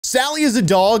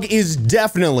Sallyisadog is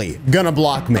definitely gonna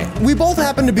block me. We both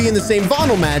happened to be in the same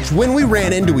Vinyl match when we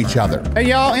ran into each other. Hey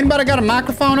y'all, anybody got a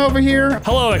microphone over here?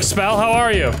 Hello, Expel, how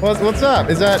are you? What's up?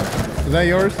 Is that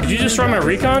yours? Did you just run my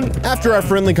recon? After our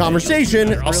friendly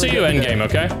conversation, I'll see you endgame,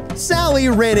 okay? Sally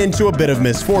ran into a bit of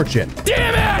misfortune.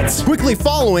 Damn it! Quickly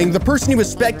following, the person he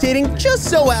was spectating just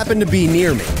so happened to be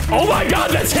near me. Oh my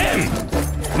god, that's him!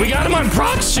 We got him on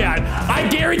prox chat. I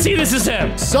guarantee this is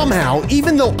him. Somehow,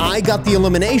 even though I got the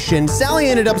elimination, Sally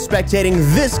ended up spectating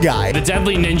this guy, The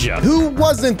deadly ninja. who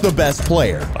wasn't the best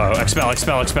player. Oh, Expel.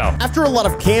 After a lot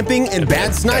of camping and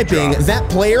bad sniping, that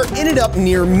player ended up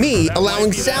near me,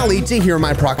 allowing Sally to hear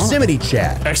my proximity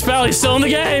chat. Expel, he's still in the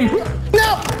game.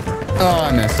 No! Oh,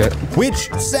 I missed it. Which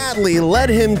sadly led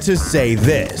him to say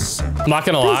this. I'm not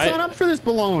gonna Who signed lie. up for this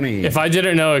baloney? If I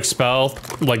didn't know Expel,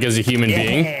 like as a human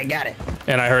being, got it.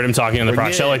 and I heard him talking in the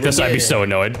prox chat like this, I'd be so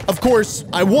annoyed. Of course,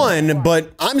 I won,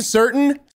 but I'm certain